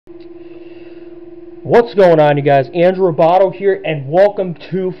What's going on, you guys? Andrew Roboto here, and welcome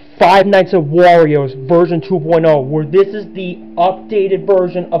to Five Nights at Wario's version 2.0, where this is the updated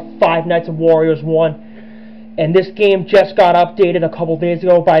version of Five Nights at Wario's 1. And this game just got updated a couple days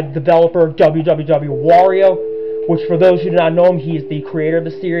ago by the developer Wario, which, for those who do not know him, he is the creator of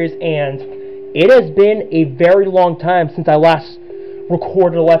the series, and it has been a very long time since I last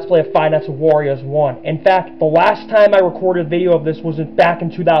recorded a Let's Play of Five Nights at Wario's 1. In fact, the last time I recorded a video of this was back in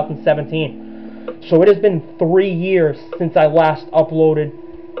 2017. So it has been 3 years since I last uploaded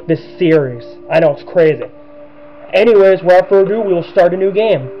this series. I know, it's crazy. Anyways, without further ado, we will start a new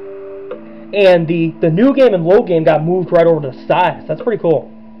game. And the new game and load game got moved right over to the sides. That's pretty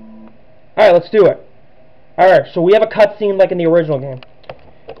cool. Alright, let's do it. Alright, so we have a cutscene like in the original game.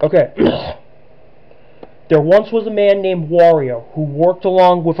 Okay. There once was a man named Wario who worked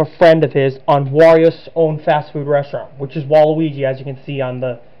along with a friend of his on Wario's own fast food restaurant, which is Waluigi, as you can see on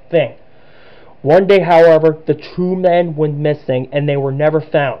the thing. One day, however, the two men went missing and they were never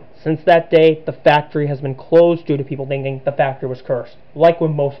found. Since that day, the factory has been closed due to people thinking the factory was cursed, like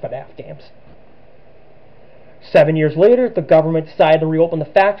with most FNAF games. 7 years later, the government decided to reopen the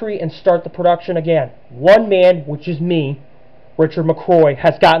factory and start the production again. One man, which is me, Richard McCroy,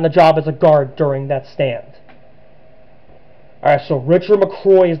 has gotten the job as a guard during that stand. Alright, so Richard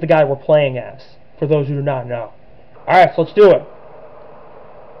McCroy is the guy we're playing as, for those who do not know. Alright, so let's do it.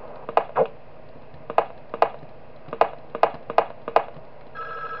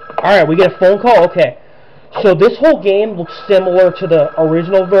 Alright, we get a phone call? Okay. So this whole game looks similar to the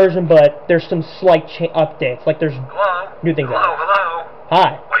original version, but there's some slight updates. Like there's new things. Hello.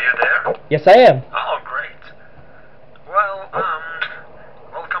 Hi. Are you there? Yes, I am. Oh, great. Well,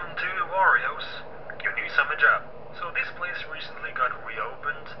 welcome to Wario's. Your new summer job. So this place recently got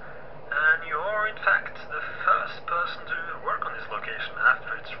reopened, and you're in fact the first person to work on this location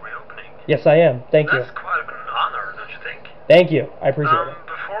after its reopening. Yes, I am. Thank you. That's quite an honor, don't you think? Thank you. I appreciate it.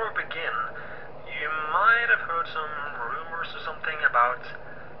 Before we begin, you might have heard some rumors or something about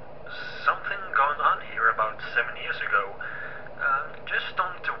something going on here about 7 years ago. Just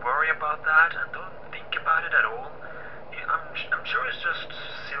don't worry about that and don't think about it at all. I'm sure it's just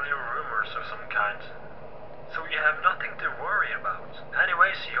silly rumors of some kind. So you have nothing to worry about.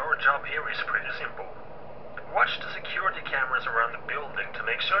 Anyways, your job here is pretty simple. Watch the security cameras around the building to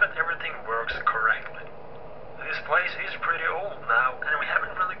make sure that everything works correctly. This place is pretty old now, and we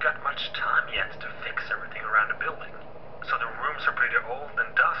haven't really got much time yet to fix everything around the building. So the rooms are pretty old and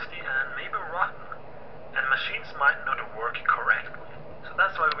dusty and maybe rotten, and machines might not work correctly. So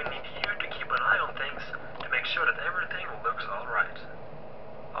that's why we need you to keep an eye on things to make sure that everything looks alright.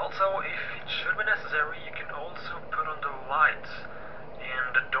 Also, if it should be necessary, you can also put on the lights in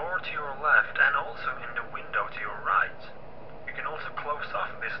the door to your left and also in the window to your right. You can also close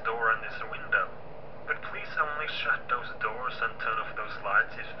off this door and this window. But please only shut those doors and turn off those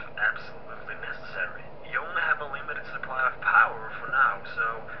lights if absolutely necessary. You only have a limited supply of power for now,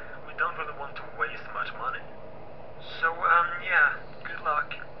 so we don't really want to waste much money. So, yeah, good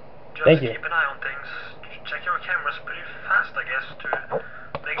luck. Just keep an eye on things. Check your cameras pretty fast, I guess, to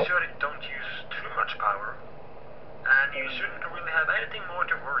make sure they don't use too much power. And you shouldn't really have anything more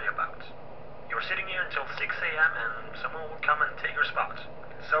to worry about. You're sitting here until 6 AM and someone will come and take your spot.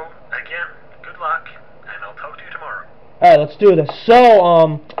 So, again, good luck, and I'll talk to you tomorrow. Alright, let's do this.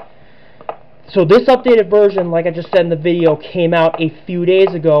 So this updated version, like I just said in the video, came out a few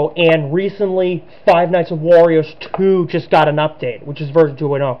days ago, and recently Five Nights at Wario's 2 just got an update, which is version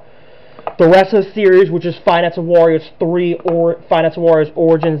 2.0. The rest of the series, which is Five Nights at Wario's 3, or Five Nights at Wario's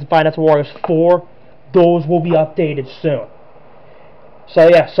Origins, and Five Nights at Wario's 4, those will be updated soon. So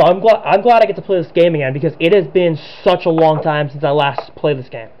yeah, so I'm glad I get to play this game again, because it has been such a long time since I last played this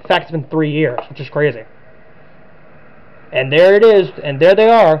game. In fact, it's been 3 years, which is crazy. And there it is, and there they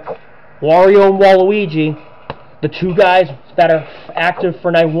are, Wario and Waluigi, the two guys that are active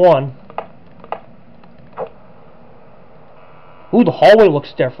for night 1. Ooh, the hallway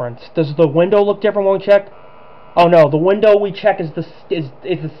looks different. Does the window look different when we check? Oh no, the window we check is the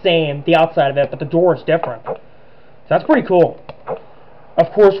same, the outside of it, but the door is different. So that's pretty cool.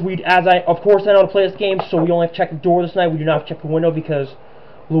 Of course, I know how to play this game, so we only have to check the door this night. We do not have to check the window because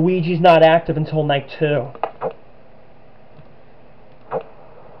Luigi's not active until night 2.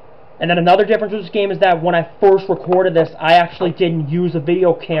 And then another difference with this game is that when I first recorded this, I actually didn't use a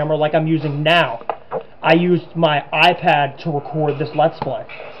video camera like I'm using now. I used my iPad to record this Let's Play,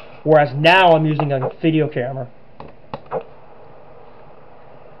 whereas now I'm using a video camera.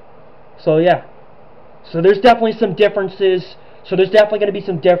 So yeah. So there's definitely some differences. So there's definitely going to be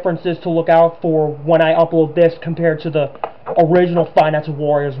some differences to look out for when I upload this compared to the original Five Nights at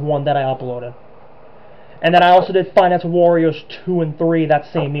Warriors 1 that I uploaded. And then I also did Five Nights at Warriors 2 and 3 that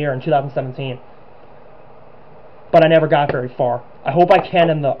same year in 2017. But I never got very far. I hope I can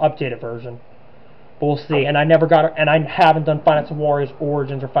in the updated version. But we'll see. And I never got, and I haven't done Five Nights at Warriors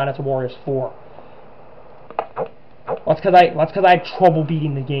Origins or Five Nights at Warriors 4. That's because I had trouble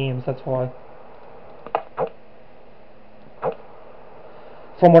beating the games. That's why.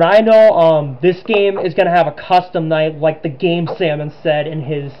 From what I know, this game is gonna have a custom night, like the Game Salmon said in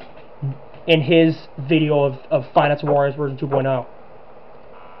his video of Five Nights at Warriors version 2.0.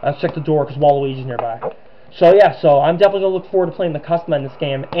 Let's check the door because Waluigi's nearby. So yeah, so I'm definitely gonna look forward to playing the custom in this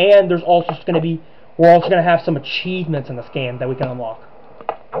game, and there's also we're also gonna have some achievements in this game that we can unlock.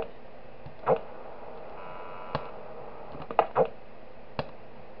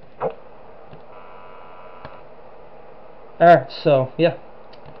 Alright, so yeah.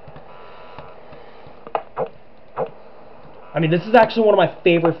 I mean, this is actually one of my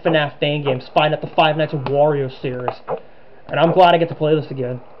favorite FNAF fan games, the Five Nights at Wario series. And I'm glad I get to play this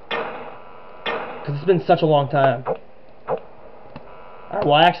again. Because it's been such a long time. Alright,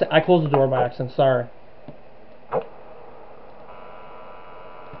 well, I closed the door by accident, sorry.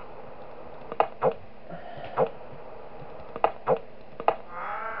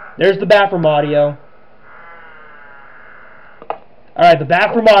 There's the bathroom audio. Alright, the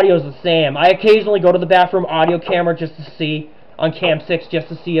bathroom audio is the same. I occasionally go to the bathroom audio camera just to see, on Cam 6, just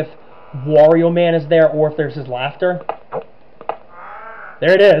to see if Wario Man is there or if there's his laughter.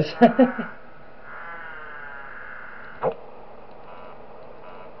 There it is.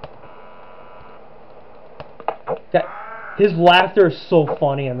 His laughter is so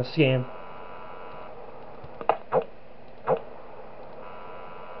funny in this game.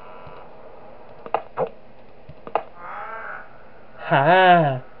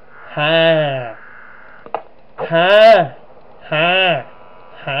 Ha, ha, ha, ha,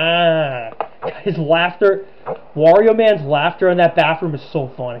 ha. His laughter, Wario Man's laughter in that bathroom is so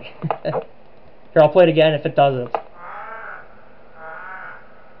funny. Here, I'll play it again if it doesn't.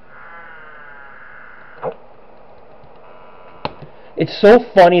 It's so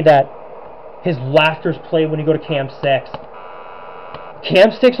funny that his laughter's played when you go to Cam 6.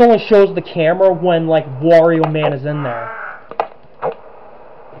 Cam 6 only shows the camera when, like, Wario Man is in there.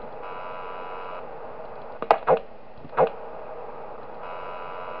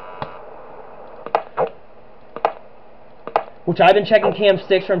 Which I've been checking Cam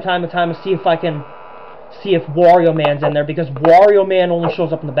 6 from time to time to see if I can see if Wario Man's in there, because Wario Man only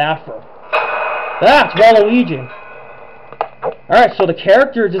shows up in the bathroom. Ah, it's Waluigi. Alright, so the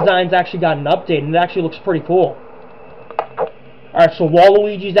character design's actually got an update, and it actually looks pretty cool. Alright, so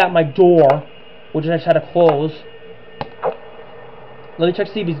Waluigi's at my door, which I just had to close. Let me check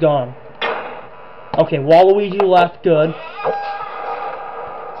to see if he's gone. Okay, Waluigi left, good.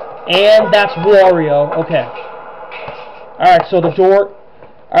 And that's Wario, okay. Alright, so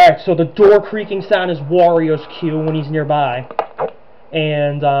the door creaking sound is Wario's cue when he's nearby.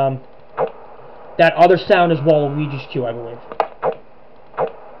 And that other sound is Waluigi's cue, I believe.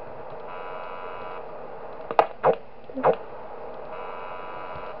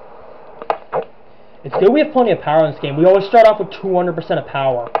 It's good we have plenty of power in this game. We always start off with 200% of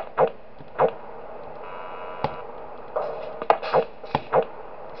power.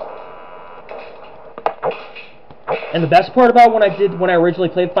 And the best part about when I originally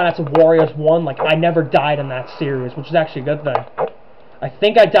played Five Nights at Warriors 1, like, I never died in that series, which is actually a good thing. I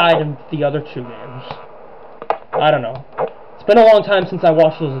think I died in the other two games. I don't know. It's been a long time since I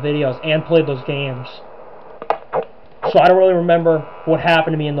watched those videos and played those games. So I don't really remember what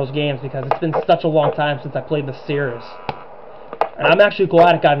happened to me in those games because it's been such a long time since I played this series. And I'm actually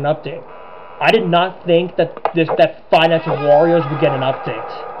glad it got an update. I did not think that Five Nights at Warriors would get an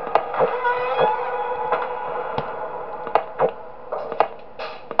update.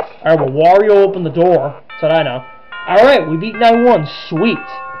 Alright, well, Wario opened the door. That's what I know. Alright, we beat Night 1. Sweet.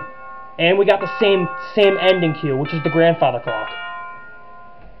 And we got the same ending cue, which is the grandfather clock.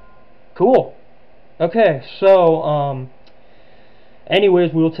 Cool. Okay, so,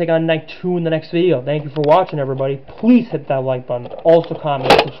 anyways, we will take on Night 2 in the next video. Thank you for watching, everybody. Please hit that like button. Also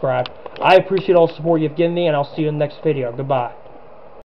comment and subscribe. I appreciate all the support you've given me, and I'll see you in the next video. Goodbye.